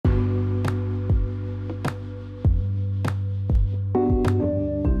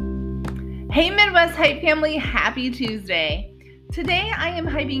Hey Midwest Hype family, happy Tuesday. Today I am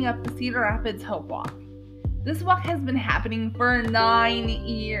hyping up the Cedar Rapids Hope Walk. This walk has been happening for 9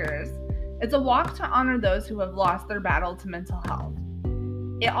 years. It's a walk to honor those who have lost their battle to mental health.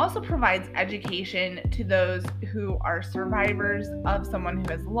 It also provides education to those who are survivors of someone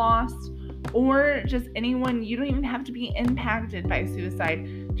who has lost, or just anyone. You don't even have to be impacted by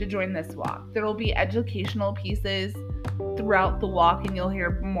suicide to join this walk. There will be educational pieces throughout the walk, and you'll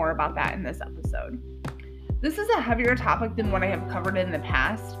hear more about that in this episode. This is a heavier topic than what I have covered in the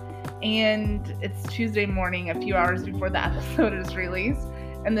past, and it's Tuesday morning, a few hours before the episode is released,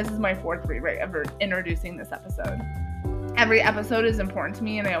 and this is my fourth rewrite ever introducing this episode. Every episode is important to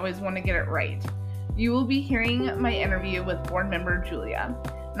me, and I always want to get it right. You will be hearing my interview with board member Julia,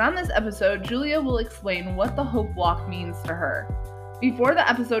 and on this episode, Julia will explain what the Hope Walk means to her. Before the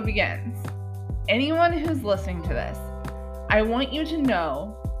episode begins, anyone who's listening to this, I want you to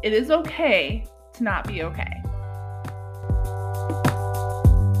know it is okay to not be okay.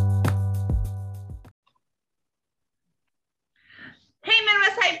 Hey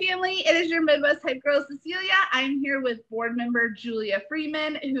Midwest Hype family, it is your Midwest Hype girl Cecilia. I'm here with board member Julia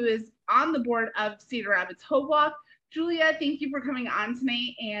Freeman, who is on the board of Cedar Rapids Hope Walk. Julia, thank you for coming on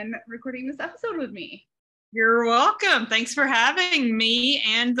tonight and recording this episode with me. You're welcome. Thanks for having me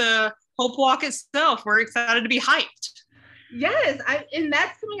and the Hope Walk itself. We're excited to be hyped. Yes, and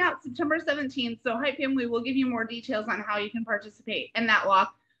that's coming out September 17th. So Hype family will give you more details on how you can participate in that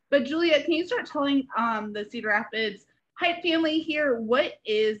walk. But Julia, can you start telling the Cedar Rapids Hype family here, what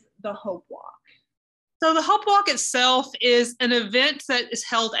is the Hope Walk? So the Hope Walk itself is an event that is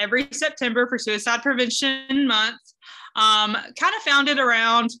held every September for Suicide Prevention Month. Kind of founded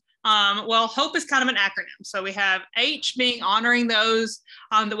around, HOPE is kind of an acronym. So we have H being honoring those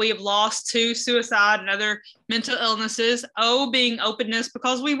that we have lost to suicide and other mental illnesses. O being openness,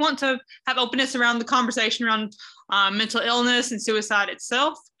 because we want to have openness around the conversation around mental illness and suicide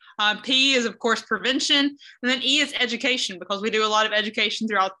itself. P is, of course, prevention. And then E is education, because we do a lot of education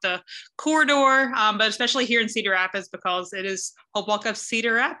throughout the corridor, but especially here in Cedar Rapids, because it is Hope Walk of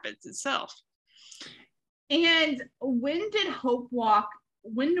Cedar Rapids itself. And when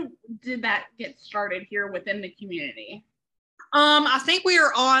did that get started here within the community? I think we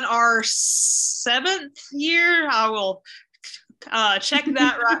are on our 7th year. I will check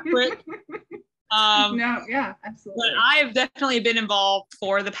that right quick. Yeah, absolutely. But I have definitely been involved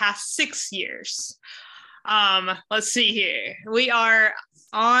for the past 6 years. Let's see here. We are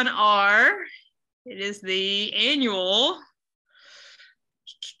on it is the annual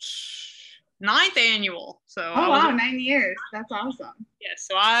 9th annual. So wow, 9 years. That's awesome. Yes,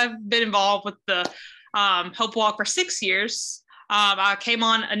 so I've been involved with the Hope Walk for 6 years. I came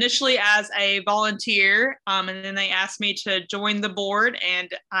on initially as a volunteer, and then they asked me to join the board, and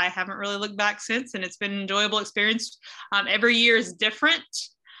I haven't really looked back since, and it's been an enjoyable experience. Every year is different,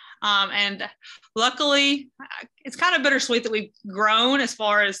 and luckily, it's kind of bittersweet that we've grown as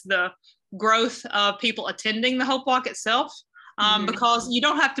far as the growth of people attending the Hope Walk itself, because you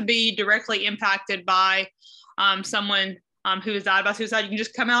don't have to be directly impacted by someone who has died by suicide. You can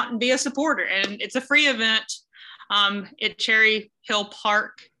just come out and be a supporter, and it's a free event at Cherry Hill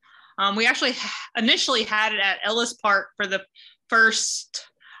Park. We actually initially had it at Ellis Park for the first,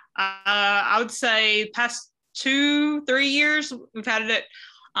 I would say, past 2-3 years. We've had it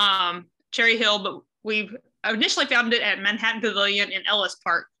at Cherry Hill, but we've initially found it at Manhattan Pavilion in Ellis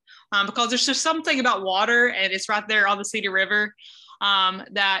Park, because there's just something about water, and it's right there on the Cedar River,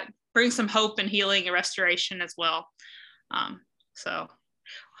 that brings some hope and healing and restoration as well.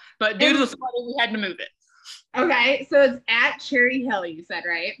 But due to the flooding, we had to move it. Okay, so it's at Cherry Hill, you said,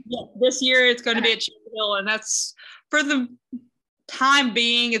 right? Yeah, this year it's going to be at Cherry Hill, and that's, for the time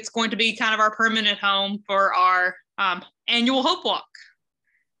being, it's going to be kind of our permanent home for our annual Hope Walk.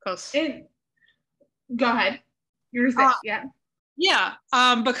 Go ahead. You were saying, yeah. Yeah,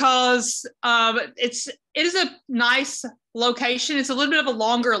 because it is a nice location. It's a little bit of a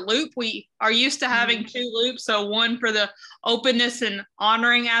longer loop. We are used to having 2 loops, so one for the openness and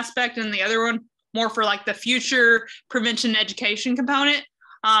honoring aspect, and the other one more for like the future prevention education component.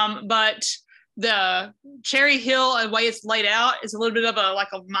 But the Cherry Hill, the way it's laid out, is a little bit of a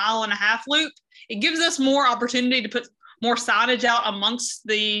 1.5 mile loop. It gives us more opportunity to put more signage out amongst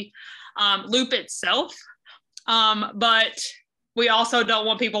the loop itself. But we also don't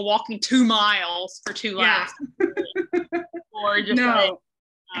want people walking 2 miles for 2 laps. Or just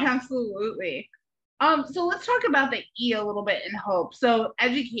absolutely. So let's talk about the E a little bit in Hope. So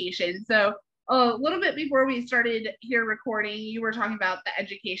education. So a little bit before we started here recording, you were talking about the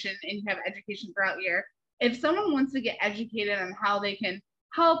education, and you have education throughout the year. If someone wants to get educated on how they can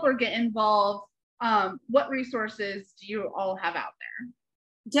help or get involved, what resources do you all have out there?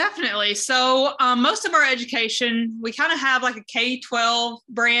 Definitely. So most of our education, we kind of have like a K-12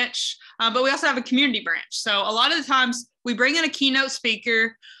 branch, but we also have a community branch. So a lot of the times we bring in a keynote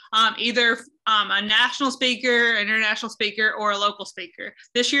speaker, either a national speaker, an international speaker, or a local speaker.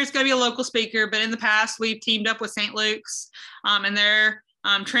 This year it's going to be a local speaker, but in the past we've teamed up with St. Luke's and their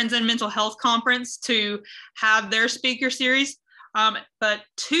Trends in Mental Health Conference to have their speaker series. But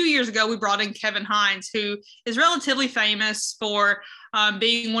 2 years ago, we brought in Kevin Hines, who is relatively famous for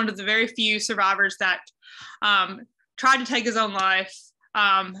being one of the very few survivors that tried to take his own life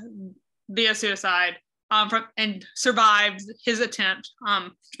via suicide and survived his attempt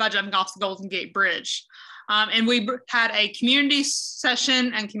by jumping off the Golden Gate Bridge. And we had a community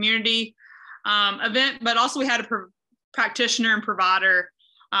session and community event, but also we had a practitioner and provider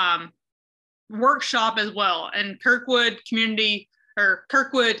workshop as well. And Kirkwood Continuing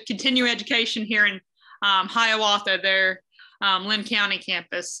Education here in Hiawatha, their Lynn County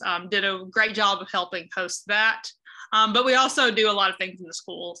campus, did a great job of helping host that. But we also do a lot of things in the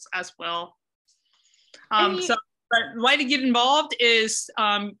schools as well. So the way to get involved is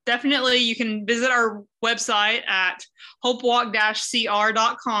definitely you can visit our website at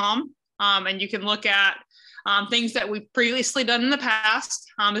hopewalk-cr.com, and you can look at things that we've previously done in the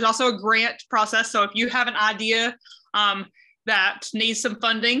past. There's also a grant process. So if you have an idea that needs some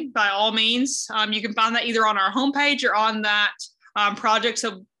funding, by all means, you can find that either on our homepage or on that projects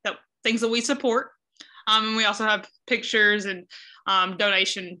of that things that we support. And we also have pictures and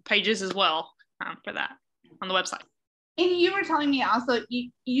donation pages as well for that on the website. And you were telling me also,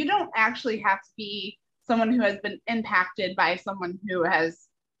 you don't actually have to be someone who has been impacted by someone who has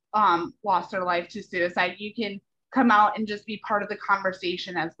lost their life to suicide. You can come out and just be part of the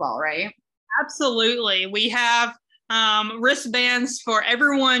conversation as well, right? Absolutely. We have wristbands for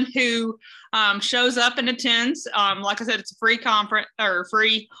everyone who shows up and attends. Like I said, it's a free conference or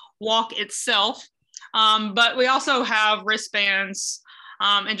free walk itself. But we also have wristbands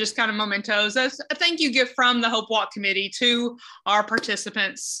and just kind of mementos as a thank you gift from the Hope Walk Committee to our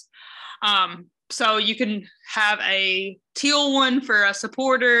participants. So you can have a teal one for a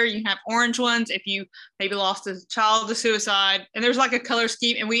supporter. You can have orange ones if you maybe lost a child to suicide. And there's like a color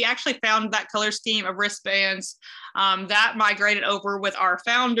scheme. And we actually found that color scheme of wristbands that migrated over with our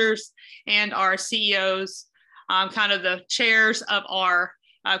founders and our CEOs, kind of the chairs of our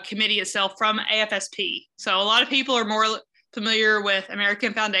committee itself from AFSP. So a lot of people are more familiar with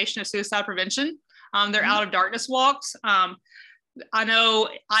American Foundation of Suicide Prevention. They're Out of Darkness walks. I know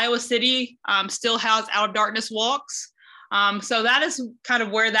Iowa City still has Out of Darkness walks. So that is kind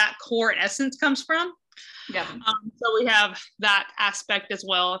of where that core essence comes from. Yeah. So we have that aspect as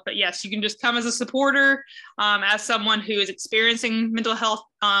well. But yes, you can just come as a supporter, as someone who is experiencing mental health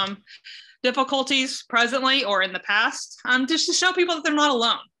difficulties presently or in the past, just to show people that they're not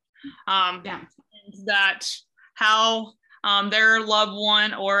alone. And that how their loved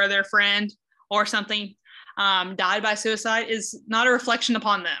one or their friend or something died by suicide is not a reflection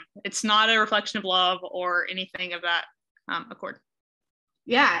upon them. It's not a reflection of love or anything of that accord.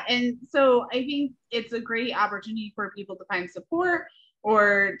 Yeah. And so I think it's a great opportunity for people to find support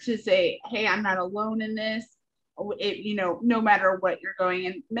or to say, hey, I'm not alone in this. No matter what you're going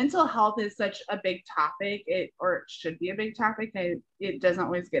in. Mental health is such a big topic, or it should be a big topic. It doesn't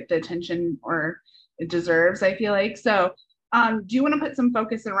always get the attention or it deserves, I feel like. So do you want to put some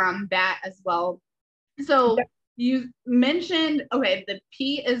focus around that as well? So you mentioned, okay, the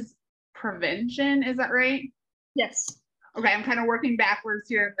P is prevention. Is that right? Yes. Okay, I'm kind of working backwards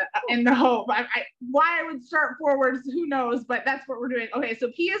here in the hope. Why I would start forwards, who knows, but that's what we're doing. Okay,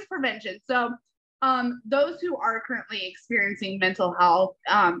 so P is prevention. So those who are currently experiencing mental health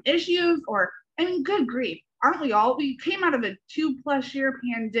issues, or, I mean, good grief, aren't we all? We came out of a 2+ year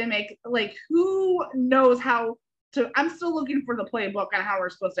pandemic. Like, who knows how to, I'm still looking for the playbook on how we're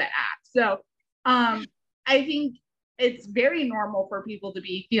supposed to act. So I think it's very normal for people to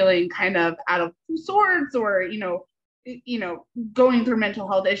be feeling kind of out of sorts or, going through mental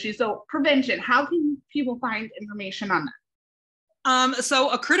health issues. So prevention, how can people find information on that?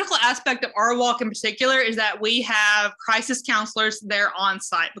 So a critical aspect of our walk in particular is that we have crisis counselors there on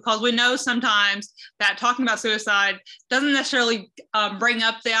site, because we know sometimes that talking about suicide doesn't necessarily bring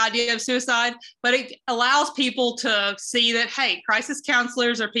up the idea of suicide, but it allows people to see that, hey, crisis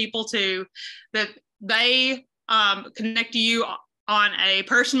counselors are people too, that they connect to you on a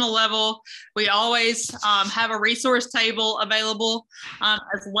personal level. We always have a resource table available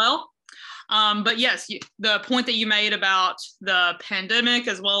as well. But yes, the point that you made about the pandemic,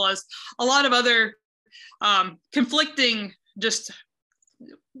 as well as a lot of other conflicting just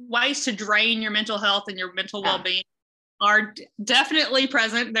ways to drain your mental health and your mental well-being are definitely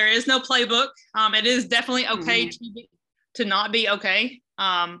present. There is no playbook. It is definitely okay to not be okay.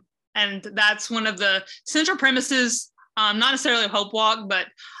 And that's one of the central premises, not necessarily of Hope Walk, but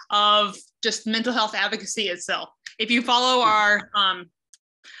of just mental health advocacy itself. If you follow our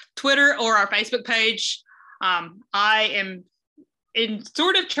Twitter or our Facebook page, I am in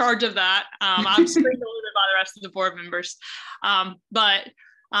sort of charge of that. I'm screened a little bit by the rest of the board members. But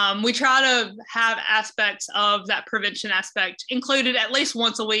we try to have aspects of that prevention aspect included at least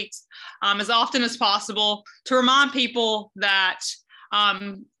once a week, as often as possible, to remind people that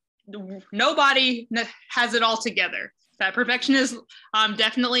nobody has it all together. That perfection is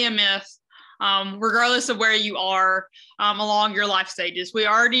definitely a myth, regardless of where you are along your life stages. We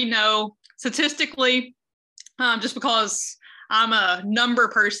already know statistically, just because I'm a number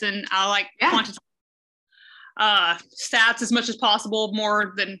person, I like stats as much as possible,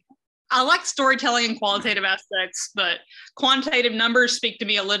 more than I like storytelling and qualitative aspects, but quantitative numbers speak to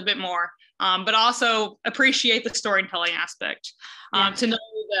me a little bit more, but also appreciate the storytelling aspect. To know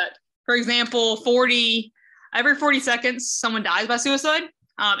that, for example, every 40 seconds, someone dies by suicide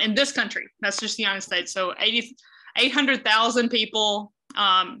in this country. That's just the United States. So 800,000 people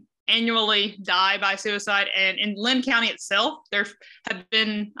annually die by suicide. And in Lynn County itself, there have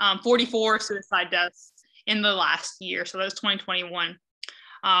been 44 suicide deaths in the last year. So that was 2021.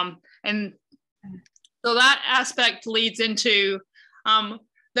 And so that aspect leads into,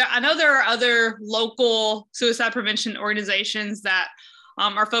 I know there are other local suicide prevention organizations that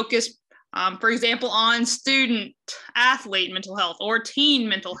are focused, for example, on student athlete mental health or teen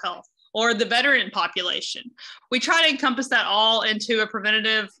mental health or the veteran population. We try to encompass that all into a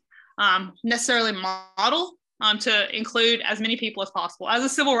preventative necessarily model to include as many people as possible. As a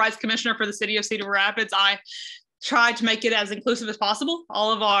civil rights commissioner for the city of Cedar Rapids, I try to make it as inclusive as possible,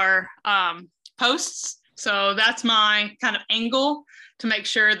 all of our posts. So that's my kind of angle, to make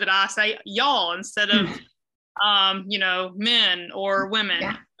sure that I say y'all instead of, men or women.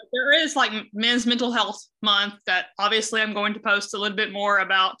 Yeah. There is like Men's Mental Health Month that obviously I'm going to post a little bit more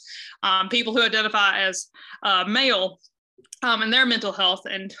about people who identify as male and their mental health,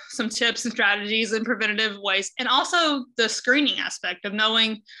 and some tips and strategies and preventative ways, and also the screening aspect of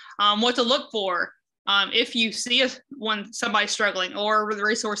knowing what to look for if you see somebody struggling, or the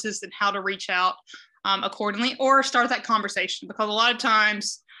resources and how to reach out accordingly, or start that conversation. Because a lot of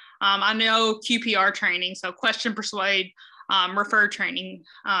times I know QPR training, so question, persuade, refer training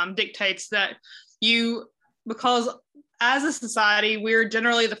dictates that because as a society, we're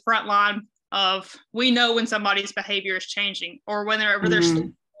generally the front line of, we know when somebody's behavior is changing or whenever they're sleeping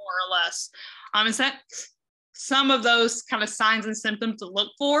more or less. And so some of those kind of signs and symptoms to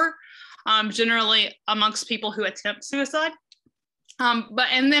look for generally amongst people who attempt suicide.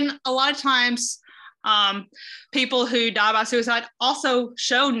 And then a lot of times people who die by suicide also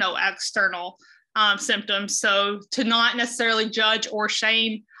show no external symptoms. So to not necessarily judge or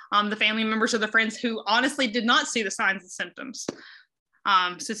shame the family members or the friends who honestly did not see the signs and symptoms.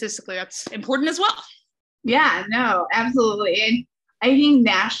 Statistically, that's important as well. Yeah, no, absolutely. And I think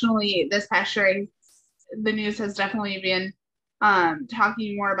nationally this past year, the news has definitely been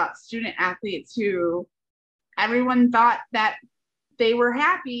talking more about student athletes who everyone thought that they were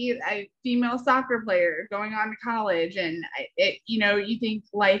happy, a female soccer player going on to college, and you think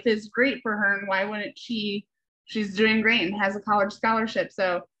life is great for her, and why wouldn't she's doing great and has a college scholarship.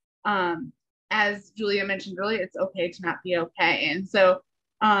 So as Julia mentioned earlier, it's okay to not be okay. And so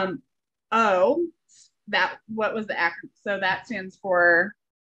what was the acronym? So that stands for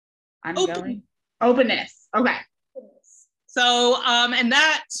openness. Okay. So and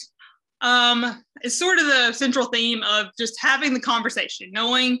that is sort of the central theme of just having the conversation,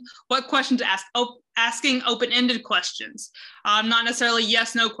 knowing what questions to ask, asking open-ended questions, not necessarily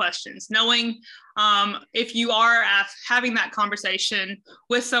yes/no questions, knowing if you are having that conversation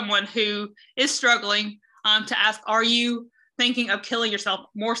with someone who is struggling, to ask, are you thinking of killing yourself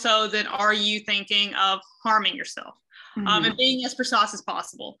more so than are you thinking of harming yourself? And being as precise as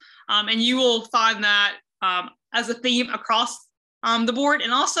possible. And you will find that as a theme across the board,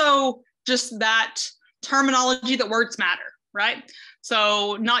 and also just that terminology that words matter, right?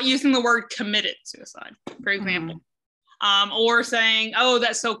 So not using the word committed suicide, for example, or saying, oh,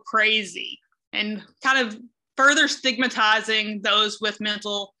 that's so crazy, and kind of further stigmatizing those with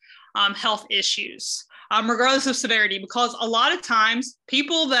mental health issues, regardless of severity, because a lot of times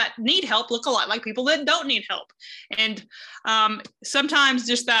people that need help look a lot like people that don't need help. And sometimes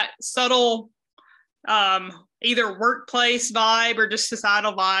just that subtle either workplace vibe or just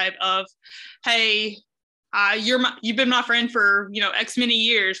societal vibe of, hey, you've been my friend for, X many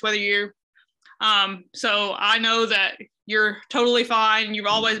years, whether you're, so I know that you're totally fine. You've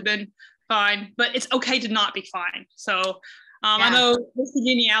always been fine, but it's okay to not be fine. So I know this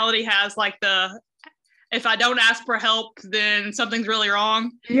congeniality has like if I don't ask for help, then something's really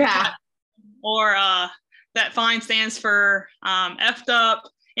wrong. Yeah. Or that fine stands for effed up,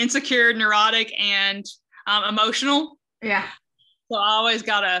 insecure, neurotic, and emotional. Yeah. So I always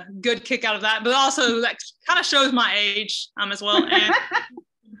got a good kick out of that, but also that kind of shows my age as well.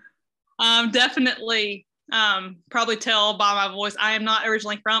 And definitely probably tell by my voice, I am not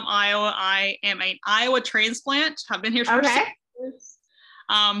originally from Iowa. I am an Iowa transplant. I've been here for 6 years.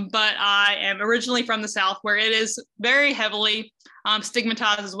 But I am originally from the South, where it is very heavily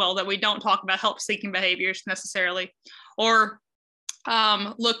stigmatized as well, that we don't talk about help-seeking behaviors necessarily, or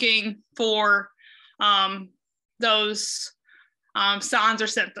looking for those signs or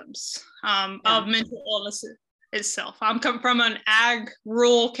symptoms of mental illness itself. I'm coming from an ag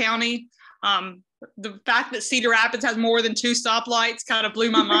rural county. The fact that Cedar Rapids has more than 2 stoplights kind of blew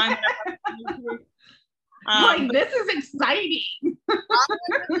my mind. Like, this is exciting.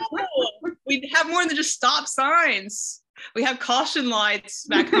 We have more than just stop signs. We have caution lights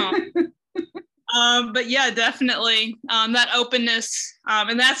back home. But yeah, definitely that openness,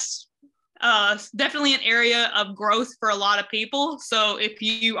 and that's definitely an area of growth for a lot of people. So if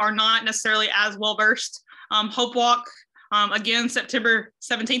you are not necessarily as well versed, Hope Walk, again, September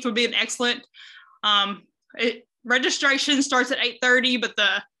 17th would be an excellent. Registration starts at 8:30, but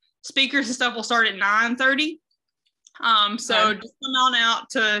the speakers and stuff will start at 9:30. So just come on out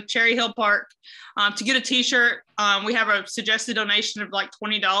to Cherry Hill Park to get a t-shirt. We have a suggested donation of like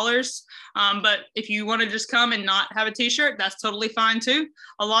 $20. But if you want to just come and not have a t-shirt, that's totally fine too.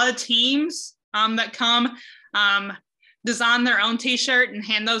 A lot of teams that come design their own t-shirt and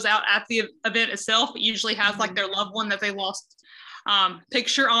hand those out at the event itself. It usually has like their loved one that they lost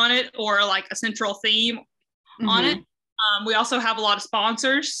picture on it, or like a central theme on it. We also have a lot of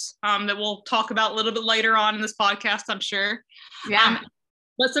sponsors that we'll talk about a little bit later on in this podcast, I'm sure. Yeah.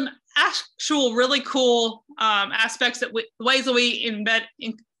 But some actual really cool aspects, ways that we embed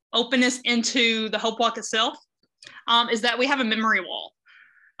openness into the Hope Walk itself, is that we have a memory wall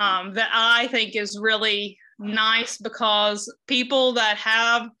that I think is really nice, because people that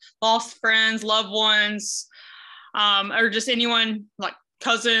have lost friends, loved ones, or just anyone like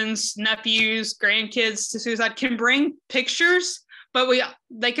cousins, nephews, grandkids to suicide can bring pictures, but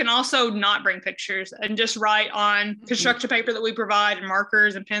they can also not bring pictures and just write on construction paper that we provide, and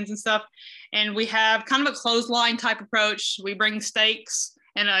markers and pens and stuff. And we have kind of a clothesline type approach. We bring stakes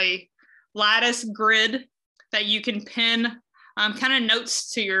and a lattice grid that you can pin kind of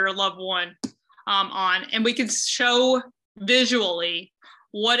notes to your loved one on, and we can show visually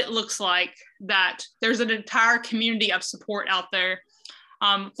what it looks like, that there's an entire community of support out there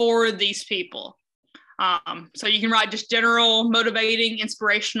for these people. So you can write just general motivating,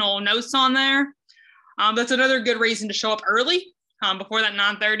 inspirational notes on there. That's another good reason to show up early before that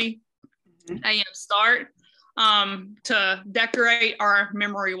 9:30 a.m. start to decorate our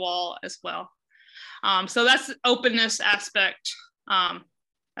memory wall as well. So that's the openness aspect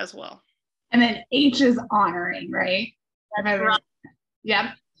as well. And then H is honoring, right? That's right. Yep.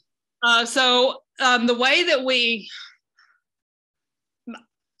 So the way that we,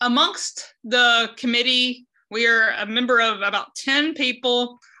 amongst the committee, we are a member of about 10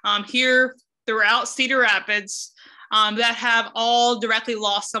 people here throughout Cedar Rapids that have all directly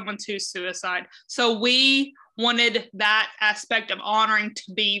lost someone to suicide. So we wanted that aspect of honoring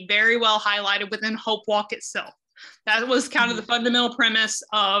to be very well highlighted within Hope Walk itself. That was kind of the fundamental premise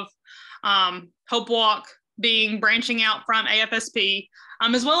of Hope Walk branching out from AFSP,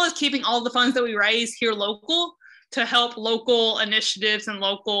 as well as keeping all the funds that we raise here local to help local initiatives and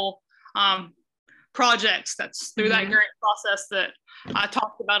local projects. That's through that grant process that I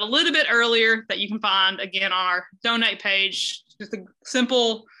talked about a little bit earlier, that you can find again on our donate page. Just a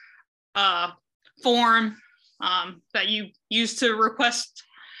simple form that you use to request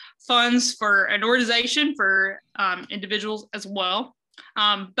funds for an organization, for individuals as well.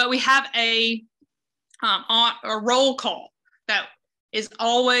 But we have a roll call that is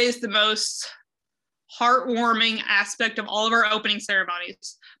always the most heartwarming aspect of all of our opening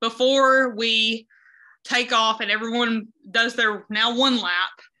ceremonies. Before we take off and everyone does their now one lap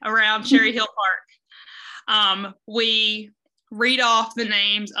around Cherry Hill Park, we read off the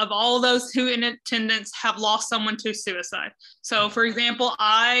names of all of those who in attendance have lost someone to suicide. So for example,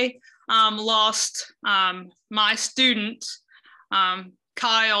 I lost my student,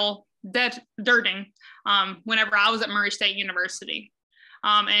 Kyle Durting, whenever I was at Murray State University.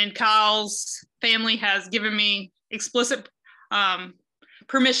 And Kyle's family has given me explicit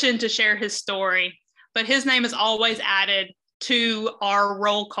permission to share his story, but his name is always added to our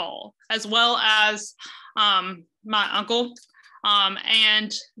roll call, as well as my uncle.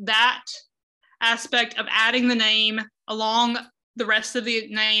 And that aspect of adding the name along the rest of the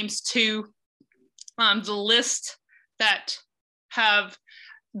names to the list that have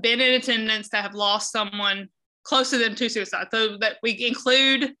been in attendance that have lost someone close to them to suicide, so that we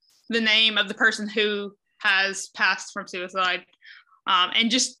include the name of the person who has passed from suicide, and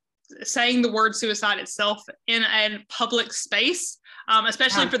just saying the word suicide itself in a public space,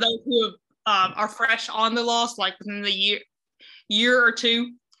 especially for those who are fresh on the loss, like within the year or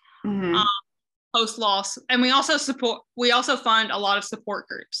two post loss. And we also fund a lot of support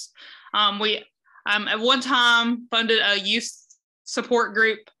groups. We at one time funded a youth support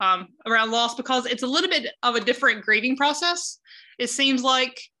group around loss, because it's a little bit of a different grieving process. It seems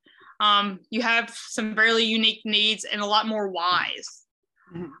like you have some fairly unique needs and a lot more whys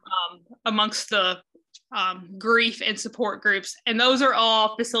amongst the grief and support groups. And those are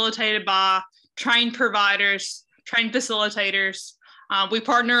all facilitated by trained providers, trained facilitators. We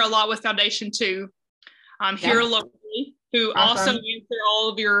partner a lot with Foundation 2 here locally, who also answer all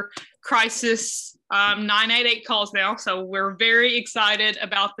of your crisis 988 calls now. So we're very excited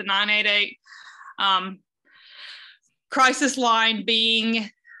about the 988 crisis line being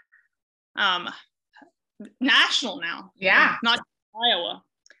national now. Yeah. Not Iowa.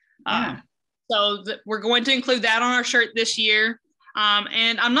 So we're going to include that on our shirt this year.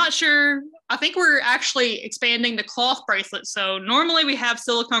 And I'm not sure, I think we're actually expanding the cloth bracelets. So normally we have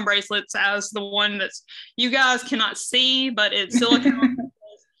silicone bracelets as the one that's you guys cannot see, but it's silicone.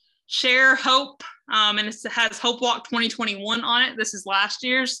 Share Hope, and it has HOPEwalk 2021 on it. This is last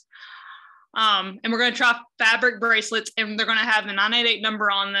year's. And we're going to try fabric bracelets, and they're going to have the 988 number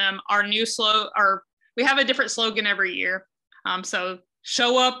on them. Our new we have a different slogan every year. So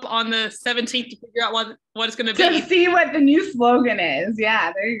show up on the 17th to figure out what it's going to be. To see what the new slogan is.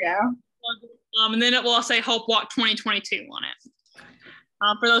 Yeah, there you go. And then it will say HOPEwalk 2022 on it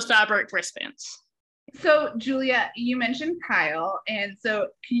for those fabric wristbands. So, Julia, you mentioned Kyle, and so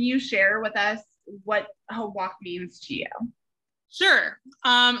can you share with us what HOPEwalk means to you? Sure.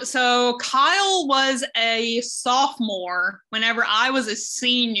 So Kyle was a sophomore whenever I was a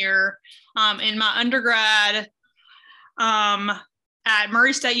senior in my undergrad at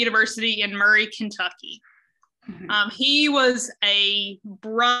Murray State University in Murray, Kentucky. He was a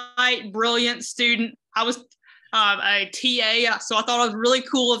bright, brilliant student. I was a TA, so I thought I was really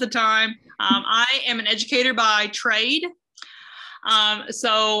cool at the time. I am an educator by trade.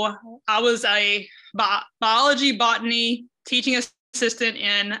 So I was a biology, botany teaching assistant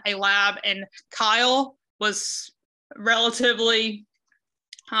in a lab, and Kyle was relatively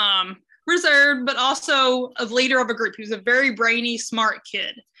reserved, but also a leader of a group. He was a very brainy, smart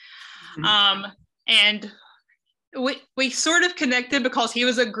kid. And we sort of connected because he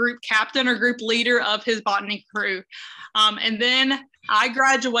was a group captain or group leader of his botany crew. And then I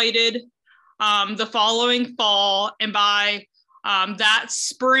graduated the following fall, and by that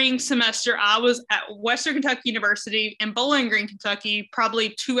spring semester, I was at Western Kentucky University in Bowling Green, Kentucky,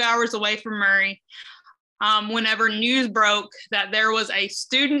 probably 2 hours away from Murray, whenever news broke that there was a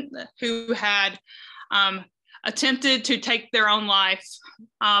student who had attempted to take their own life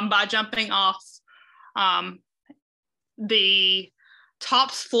by jumping off the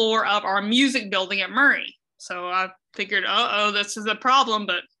top floor of our music building at Murray. So I figured, this is a problem,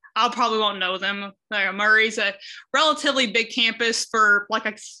 but I probably won't know them. Murray's a relatively big campus for, like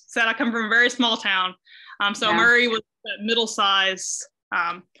I said, I come from a very small town. Murray was a middle-sized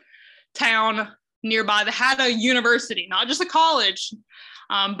town nearby that had a university, not just a college,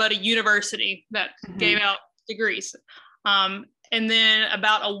 but a university that gave out degrees. And then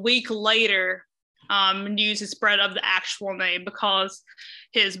about a week later, news is spread of the actual name, because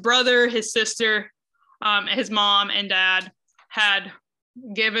his brother, his sister, his mom and dad had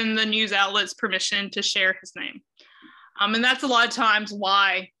given the news outlets permission to share his name. And that's a lot of times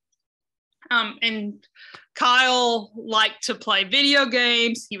why. And Kyle liked to play video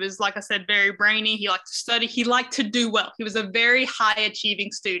games. He was, like I said, very brainy. He liked to study. He liked to do well. He was a very high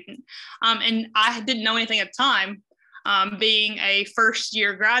achieving student. And I didn't know anything at the time, being a first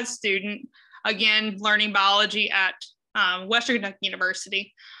year grad student, again, learning biology at Western Kentucky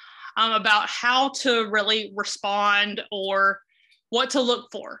University, about how to really respond or what to look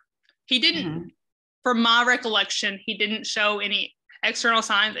for. He didn't, from my recollection, he didn't show any external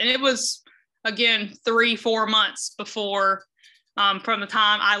signs. And it was, again, 3-4 months before, from the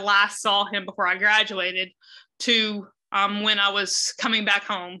time I last saw him before I graduated, to when I was coming back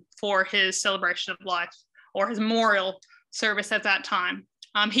home for his celebration of life, or his memorial service at that time.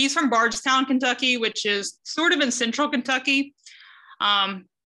 He's from Bardstown, Kentucky, which is sort of in central Kentucky. And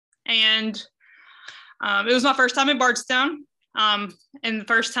it was my first time in Bardstown, and the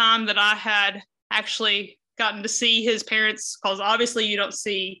first time that I had actually gotten to see his parents, because obviously you don't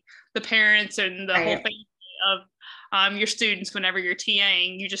see the parents and the whole family of your students whenever you're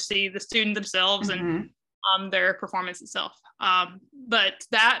TAing. You just see the student themselves and their performance itself. But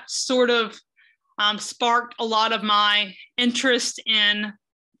that sort of sparked a lot of my interest in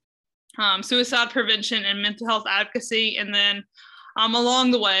suicide prevention and mental health advocacy. And then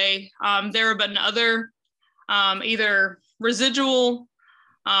along the way, there have been other either residual,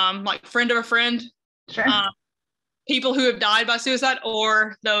 like friend of a friend, Sure. People who have died by suicide,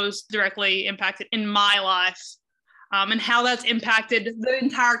 or those directly impacted in my life, and how that's impacted the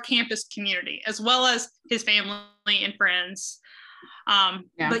entire campus community, as well as his family and friends.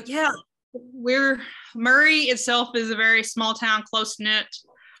 But yeah, Murray itself is a very small town, close-knit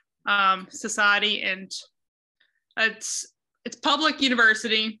society, and it's public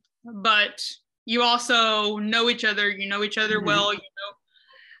university, but you also know each other. You know each other well. You know,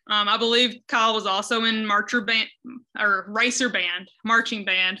 I believe Kyle was also in marching band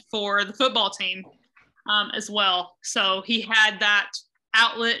for the football team as well. So he had that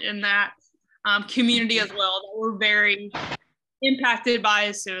outlet and that community as well that were very impacted by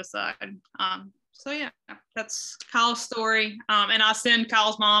his suicide. So yeah, that's Kyle's story. And I send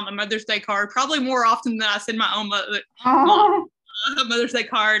Kyle's mom a Mother's Day card, probably more often than I send my own mom a Mother's Day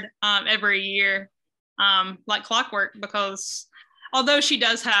card every year, like clockwork, because although she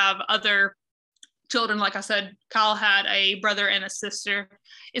does have other children, like I said, Kyle had a brother and a sister.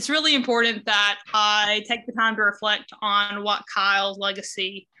 It's really important that I take the time to reflect on what Kyle's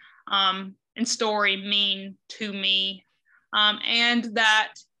legacy and story mean to me, and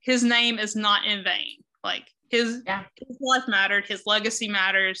that his name is not in vain. Like his life mattered, his legacy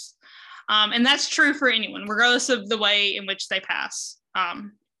matters, and that's true for anyone, regardless of the way in which they pass. I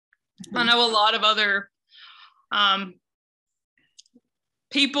know a lot of other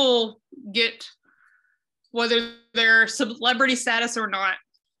people get, whether they're celebrity status or not,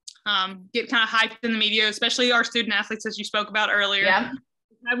 get kind of hyped in the media, especially our student athletes, as you spoke about earlier. I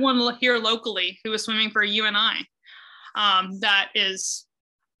have one here locally who was swimming for UNI that is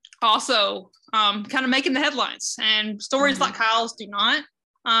also kind of making the headlines, and stories like Kyle's do not.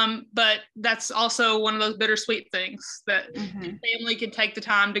 But that's also one of those bittersweet things that family can take the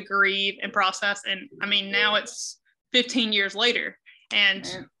time to grieve and process. And I mean, now it's 15 years later,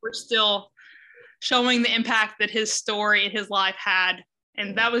 and we're still showing the impact that his story and his life had.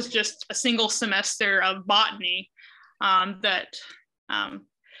 And that was just a single semester of botany that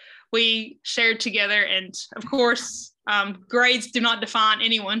we shared together. And of course, grades do not define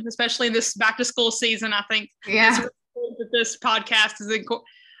anyone, especially in this back to school season. I think it's really important that this podcast is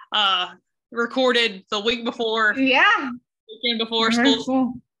recorded the week before, weekend before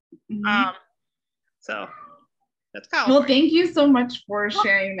school. So that's Kyle. Well, thank you so much for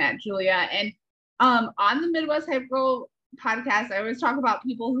sharing that, Julia. And on the Midwest Hype Girl podcast, I always talk about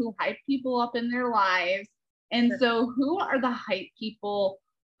people who hype people up in their lives. And so who are the hype people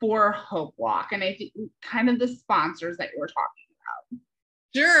for Hope Walk? And I think kind of the sponsors that you're talking about.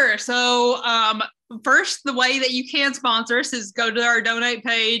 Sure. So first, the way that you can sponsor us is go to our donate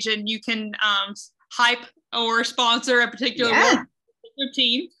page, and you can hype or sponsor a particular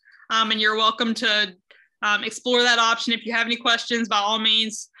team. And you're welcome to explore that option. If you have any questions, by all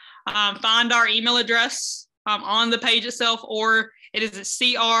means, find our email address on the page itself, or it is at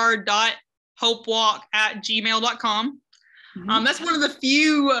cr.hopewalk@gmail.com. That's one of the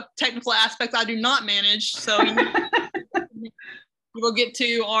few technical aspects I do not manage. So you will get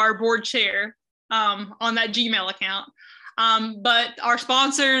to our board chair on that Gmail account. But our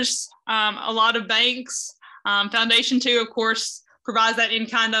sponsors, a lot of banks, Foundation 2, of course, provides that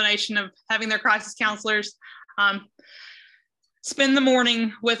in-kind donation of having their crisis counselors spend the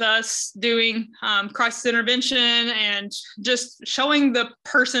morning with us doing crisis intervention and just showing the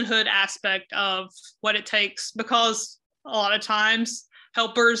personhood aspect of what it takes, because a lot of times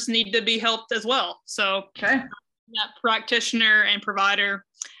helpers need to be helped as well. So that practitioner and provider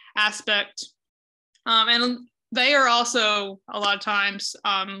aspect. And they are also a lot of times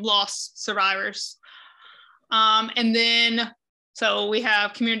loss survivors. And then, so we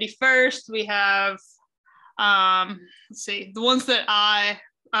have Community First, we have, let's see, the ones that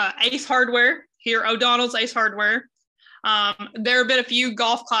Ace Hardware here, O'Donnell's Ace Hardware. There have been a few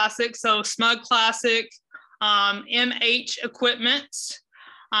golf classics, so Smug Classic, MH Equipment,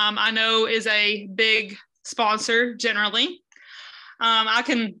 I know is a big sponsor generally.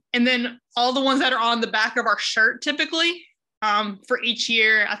 And then all the ones that are on the back of our shirt typically for each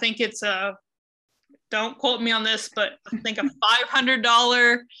year, I think it's don't quote me on this, but I think a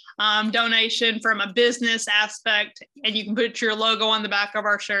 $500 donation from a business aspect, and you can put your logo on the back of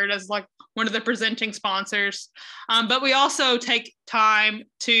our shirt as like one of the presenting sponsors. But we also take time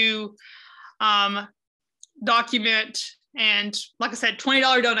to document, and like I said,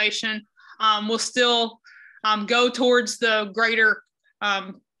 $20 donation will still go towards the greater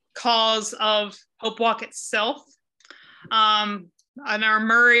cause of Hope Walk itself. And our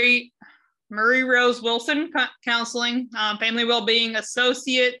Murray Rose Wilson Counseling, Family Wellbeing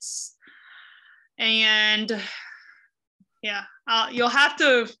Associates, and yeah, you'll have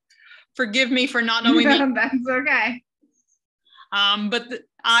to forgive me for not knowing that. That's okay. But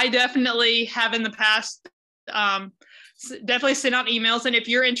I definitely have in the past definitely sent out emails, and if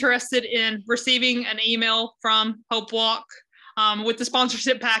you're interested in receiving an email from Hope Walk with the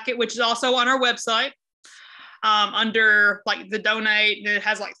sponsorship packet, which is also on our website, under like the donate, it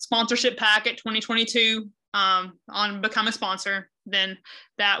has like sponsorship packet 2022 on become a sponsor, then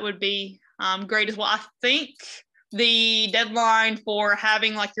that would be great as well. I think the deadline for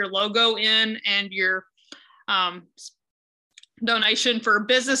having like your logo in and your donation for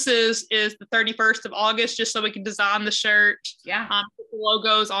businesses is the 31st of August, just so we can design the shirt, put the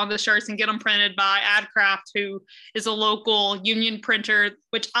logos on the shirts and get them printed by AdCraft, who is a local union printer,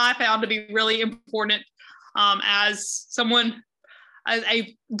 which I found to be really important as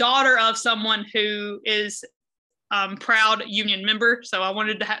a daughter of someone who is proud union member. So I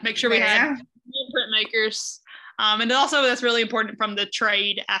wanted to make sure we had union printmakers. And also that's really important from the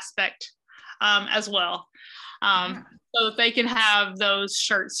trade aspect as well. So that they can have those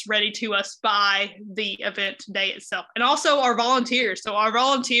shirts ready to us by the event day itself. And also our volunteers. So our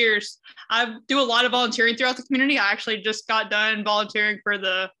volunteers, I do a lot of volunteering throughout the community. I actually just got done volunteering for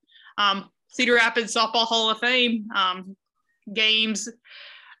the Cedar Rapids Softball Hall of Fame games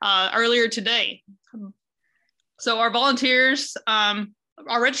earlier today. So our volunteers, our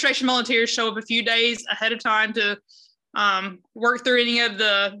registration volunteers show up a few days ahead of time to work through any of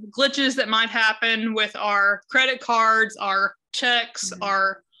the glitches that might happen with our credit cards, our checks,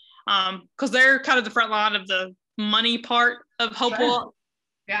 our because they're kind of the front line of the money part of Hope Walk.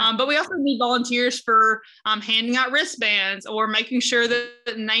 But we also need volunteers for handing out wristbands or making sure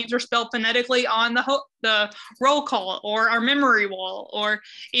that names are spelled phonetically on the roll call or our memory wall, or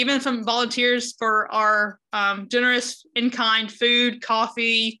even some volunteers for our generous in-kind food,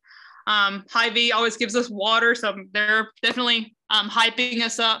 coffee. Hy-Vee always gives us water, so they're definitely hyping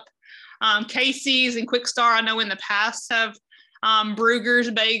us up. Casey's and Quick Star, I know in the past, have Brugger's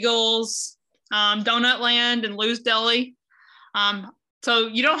Bagels, Donut Land, and Lou's Deli. So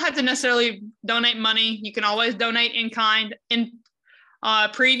you don't have to necessarily donate money. You can always donate in kind. In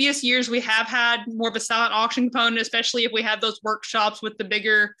previous years, we have had more of a silent auction component, especially if we have those workshops with the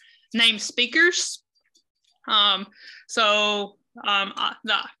bigger name speakers. The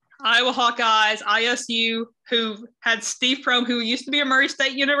Iowa Hawkeyes, ISU, who had Steve Prohm, who used to be a Murray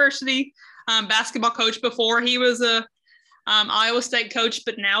State University basketball coach before he was a Iowa State coach,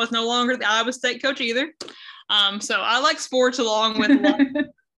 but now is no longer the Iowa State coach either. So I like sports along with a lot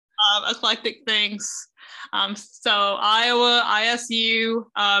of eclectic things. So Iowa, ISU.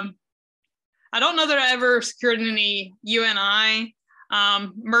 I don't know that I ever secured any UNI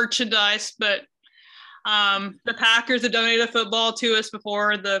merchandise, but the Packers have donated football to us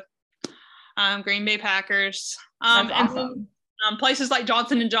before, the Green Bay Packers. That's awesome. And places like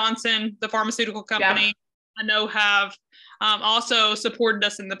Johnson & Johnson, the pharmaceutical company, I know have also supported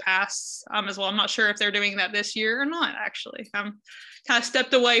us in the past as well. I'm not sure if they're doing that this year or not, actually. I'm kind of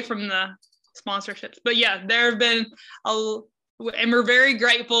stepped away from the sponsorships. But yeah, there have been and we're very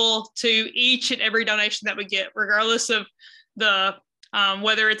grateful to each and every donation that we get, regardless of the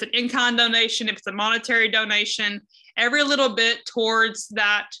whether it's an in-kind donation, if it's a monetary donation, every little bit towards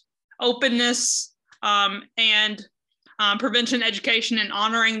that openness and prevention, education, and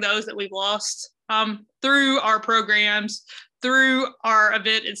honoring those that we've lost through our programs, through our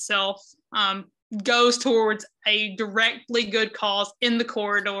event itself, goes towards a directly good cause in the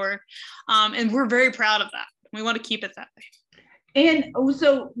corridor. And we're very proud of that. We want to keep it that way. And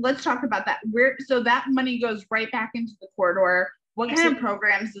so let's talk about that. So that money goes right back into the corridor. What kind of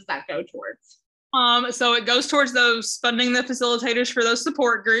programs does that go towards? So it goes towards those funding the facilitators for those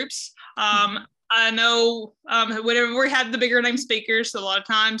support groups. I know whenever we have the bigger name speakers, a lot of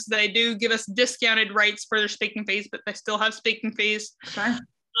times they do give us discounted rates for their speaking fees, but they still have speaking fees. Sure.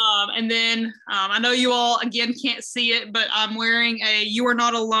 And then I know you all, again, can't see it, but I'm wearing a You Are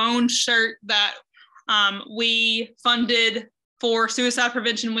Not Alone shirt that We funded for Suicide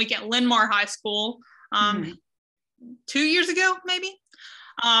Prevention Week at Linn-Mar High School 2 years ago, maybe.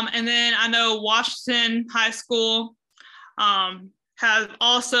 And then I know Washington High School has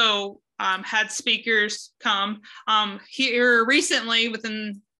also had speakers come. Here recently,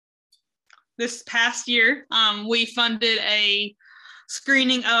 within this past year, we funded a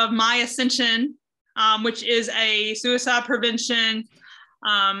screening of My Ascension, which is a suicide prevention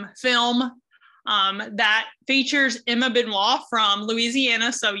film that features Emma Benoit from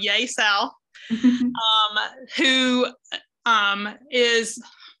Louisiana, so yay South, who is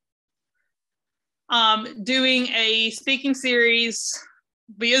doing a speaking series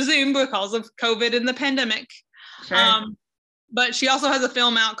via Zoom because of COVID and the pandemic. Sure. But she also has a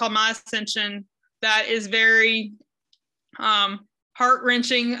film out called My Ascension that is very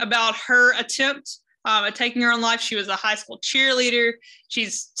heart-wrenching about her attempt at taking her own life. She was a high school cheerleader.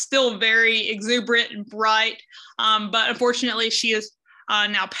 She's still very exuberant and bright, but unfortunately she is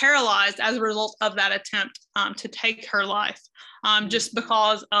now paralyzed as a result of that attempt to take her life, just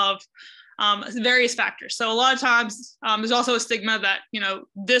because of various factors. So a lot of times there's also a stigma that,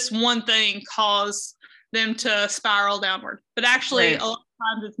 this one thing caused them to spiral downward, but actually a lot of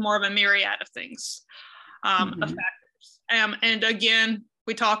times it's more of a myriad of things, of factors. And again,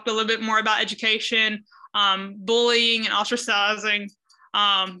 we talked a little bit more about education, bullying and ostracizing,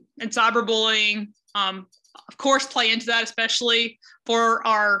 and cyberbullying, of course, play into that, especially for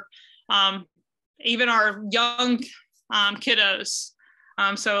our, even our young kiddos.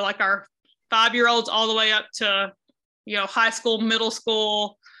 So like our 5-year-olds all the way up to, high school, middle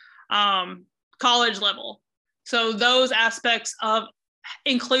school, college level. So those aspects of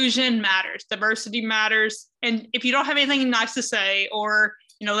inclusion matters, diversity matters. And if you don't have anything nice to say, or,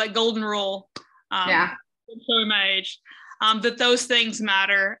 that golden rule, showing my age, that those things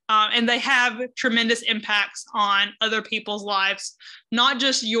matter. And they have tremendous impacts on other people's lives, not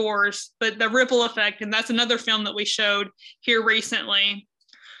just yours, but the ripple effect. And that's another film that we showed here recently,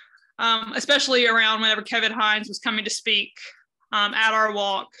 especially around whenever Kevin Hines was coming to speak at our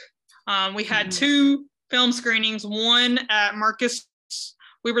walk. We had 2 film screenings, one at Marcus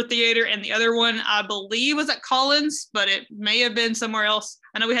Weber Theater, and the other one, I believe, was at Collins, but it may have been somewhere else.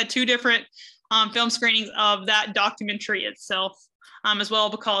 I know we had 2 different film screenings of that documentary itself, as well,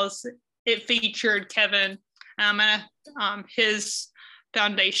 because it featured Kevin and his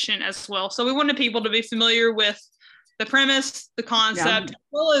foundation as well. So we wanted people to be familiar with the premise, the concept, as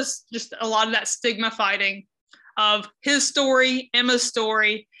well as just a lot of that stigma fighting of his story, Emma's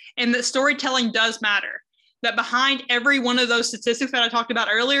story, and that storytelling does matter. That behind every one of those statistics that I talked about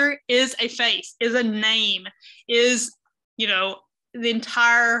earlier is a face, is a name, is, the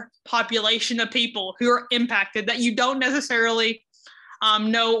entire population of people who are impacted that you don't necessarily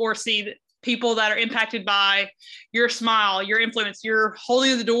know or see. People that are impacted by your smile, your influence, you're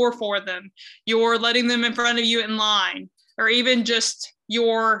holding the door for them, you're letting them in front of you in line, or even just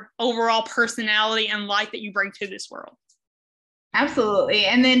your overall personality and light that you bring to this world. Absolutely.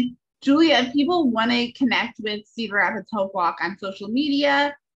 And then, Julia, if people want to connect with Cedar Rapids Hope Walk on social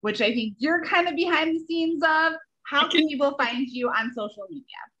media, which I think you're kind of behind the scenes of, how can people find you on social media?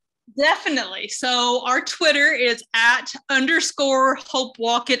 Definitely. So our Twitter is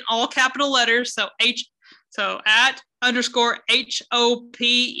 @_HOPEwalk in all capital letters. So @_HOPEWALK.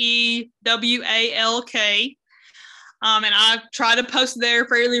 And I try to post there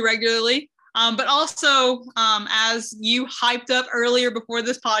fairly regularly. But also, as you hyped up earlier before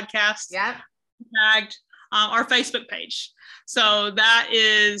this podcast, tagged our Facebook page. So that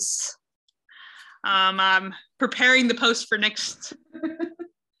is, I'm preparing the post for next,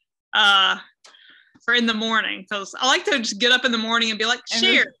 for in the morning, because I like to just get up in the morning and be like,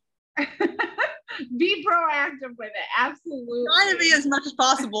 share. Be proactive with it. Absolutely. Try to be as much as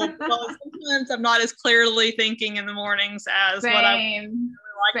possible, because sometimes I'm not as clearly thinking in the mornings as what I really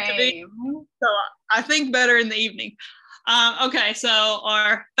like to be. So I think better in the evening. Okay, so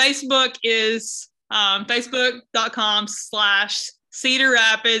our Facebook is facebook.com/Cedar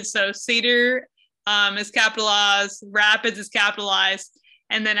Rapids. So Cedar is capitalized, Rapids is capitalized,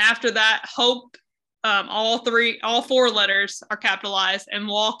 and then after that, Hope, all 4 letters are capitalized, and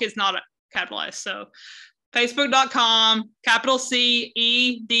Walk is not capitalized. So facebook.com, capital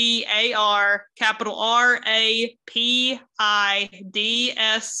CEDAR, capital RAPIDS,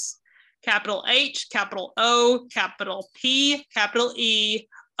 capital H, capital O, capital P, capital E,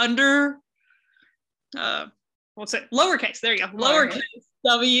 under, lowercase, there you go, lowercase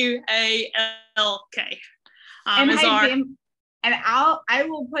WALK. And I'll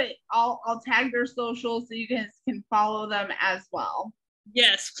tag their socials so you guys can follow them as well.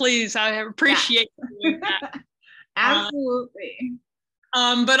 Yes, please. I appreciate you doing that. Absolutely.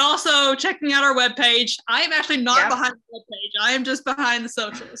 But also checking out our webpage. I am actually not behind the webpage. I am just behind the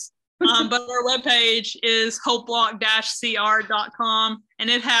socials. But our webpage is hopewalk-cr.com, and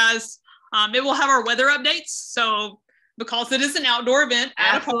it has it will have our weather updates. So because it is an outdoor event,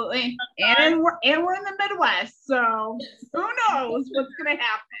 absolutely, and we're in the Midwest, so who knows what's going to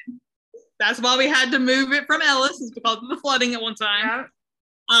happen. That's why we had to move it from Ellis, is because of the flooding at one time.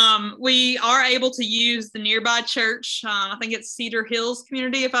 We are able to use the nearby church. I think it's Cedar Hills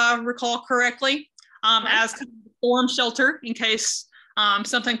Community, if I recall correctly, as kind of a storm shelter in case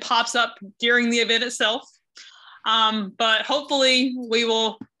something pops up during the event itself. But hopefully we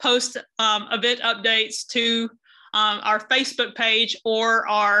will post event updates to our Facebook page or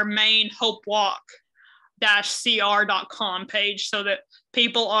our main hopewalk-cr.com page, so that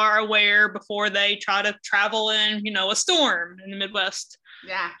people are aware before they try to travel in, a storm in the Midwest.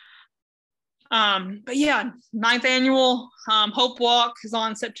 But yeah, 9th annual Hope Walk is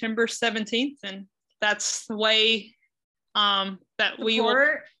on September 17th, and that's the way that we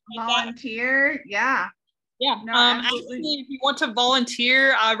will volunteer. Yeah. No, actually, if you want to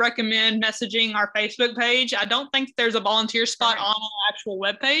volunteer, I recommend messaging our Facebook page. I don't think there's a volunteer spot on our actual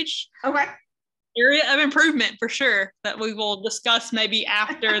webpage. Okay. Area of improvement for sure that we will discuss maybe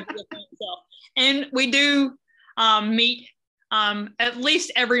after the event itself. And we do meet at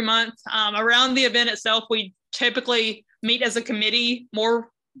least every month. Around the event itself, we typically meet as a committee more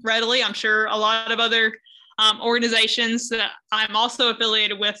readily. I'm sure a lot of other organizations that I'm also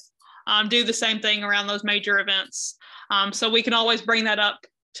affiliated with do the same thing around those major events. So we can always bring that up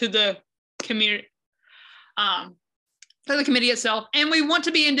to the community, to the committee itself. And we want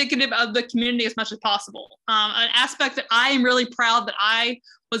to be indicative of the community as much as possible. An aspect that I am really proud that I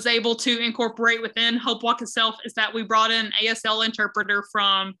was able to incorporate within Hope Walk itself is that we brought in an ASL interpreter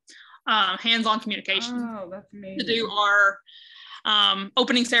from Hands-On Communication to do our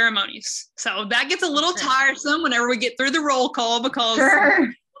opening ceremonies. So that gets a little tiresome whenever we get through the roll call, because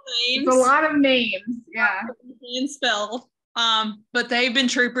it's a lot of names. And spelled. But they've been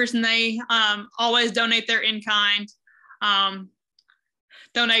troopers, and they always donate their in-kind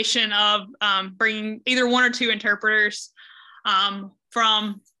donation of bringing either one or two interpreters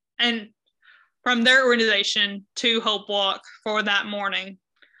from their organization to Hope Walk for that morning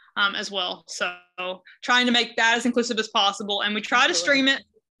as well. So trying to make that as inclusive as possible. And we try to stream it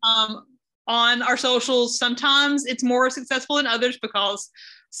on our socials. Sometimes it's more successful than others because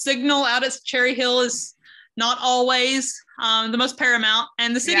signal out at Cherry Hill is not always the most paramount.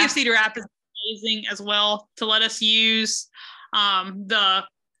 And the city of Cedar Rapids is amazing as well to let us use the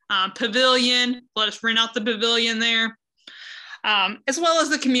pavilion, let us rent out the pavilion there, as well as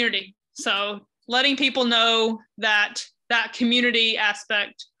the community. So letting people know that community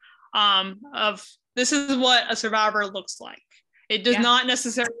aspect of this is what a survivor looks like. It does not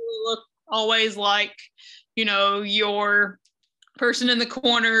necessarily look always like, your person in the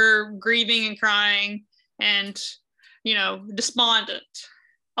corner grieving and crying and, despondent.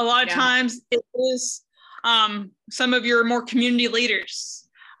 A lot of times it is some of your more community leaders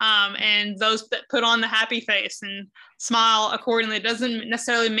and those that put on the happy face and smile accordingly. It doesn't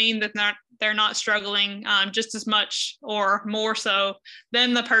necessarily mean that they're not struggling just as much or more so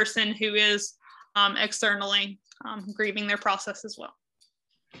than the person who is externally grieving their process as well.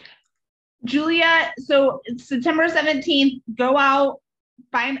 Julia, so it's September 17th, go out,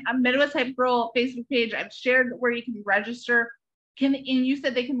 find a Midwest Hype Girl Facebook page. I've shared where you can register. And you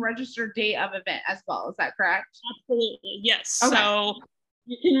said they can register day of event as well. Is that correct? Absolutely, yes. Okay. So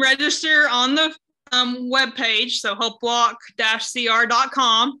you can register on the webpage, so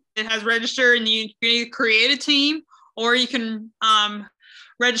hopewalk-cr.com. It has register, and you can either create a team or you can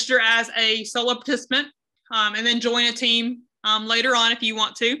register as a solo participant and then join a team later on if you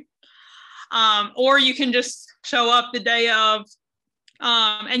want to. Or you can just show up the day of,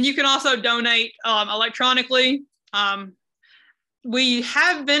 and you can also donate electronically. We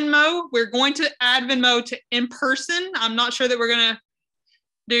have Venmo. We're going to add Venmo to in person. I'm not sure that we're going to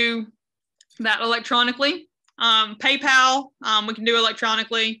do that electronically. PayPal, we can do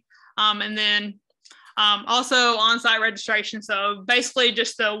electronically. And then also on-site registration. So basically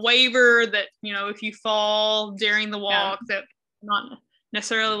just a waiver that, if you fall during the walk, that not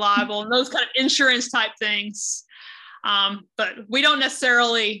necessarily liable, and those kind of insurance type things. But we don't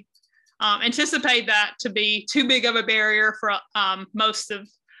necessarily anticipate that to be too big of a barrier for most of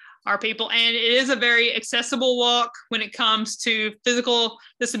our people. And it is a very accessible walk when it comes to physical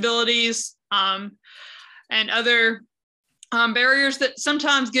disabilities and other barriers that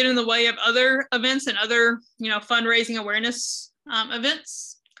sometimes get in the way of other events and other, fundraising awareness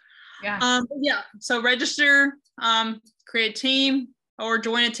events. Yeah. Yeah. So register, create a team, or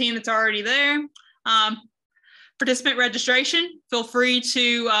join a team that's already there. Participant registration. Feel free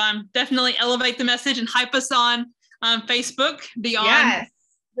to definitely elevate the message and hype us on Facebook beyond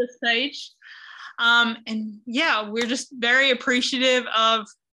this page. And yeah, we're just very appreciative of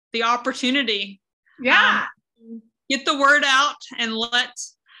the opportunity. Yeah. Get the word out and let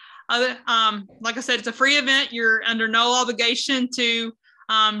other, like I said, it's a free event. You're under no obligation to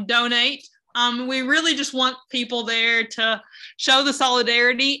donate. We really just want people there to show the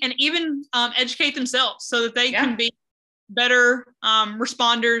solidarity and even educate themselves so that they can be better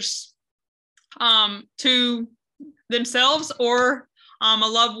responders to themselves or a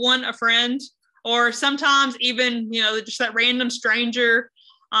loved one, a friend, or sometimes even, just that random stranger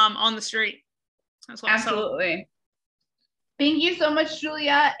on the street. That's what Absolutely. Thank you so much,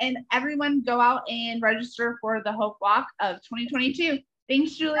 Julia. And everyone go out and register for the Hope Walk of 2022.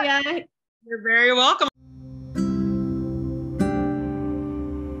 Thanks, Julia. You're very welcome.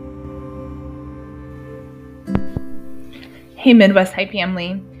 Hey, Midwest Hype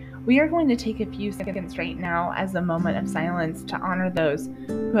family. We are going to take a few seconds right now as a moment of silence to honor those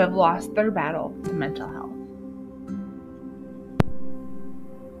who have lost their battle to mental health.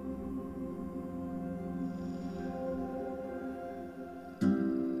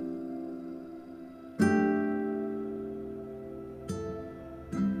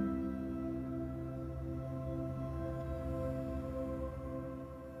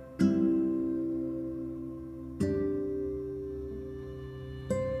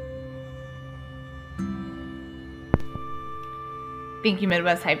 Thank you,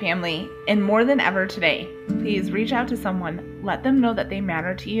 Midwest Hype family. And more than ever today, please reach out to someone, let them know that they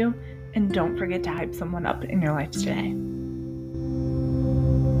matter to you, and don't forget to hype someone up in your life today.